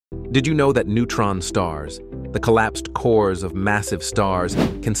Did you know that neutron stars, the collapsed cores of massive stars,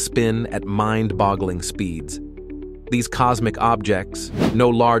 can spin at mind-boggling speeds? These cosmic objects, no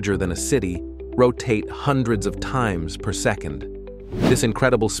larger than a city, rotate hundreds of times per second. This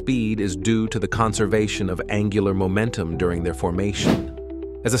incredible speed is due to the conservation of angular momentum during their formation.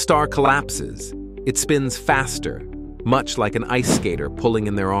 As a star collapses, it spins faster, much like an ice skater pulling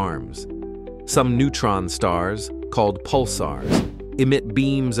in their arms. Some neutron stars, called pulsars, emit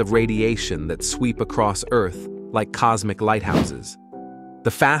beams of radiation that sweep across Earth like cosmic lighthouses.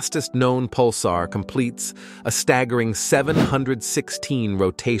 The fastest known pulsar completes a staggering 716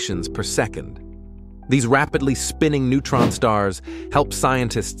 rotations per second. These rapidly spinning neutron stars help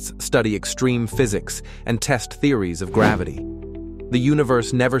scientists study extreme physics and test theories of gravity. The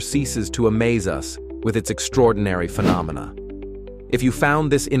universe never ceases to amaze us with its extraordinary phenomena. If you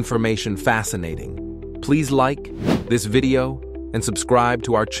found this information fascinating, please like this video and subscribe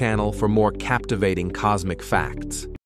to our channel for more captivating cosmic facts.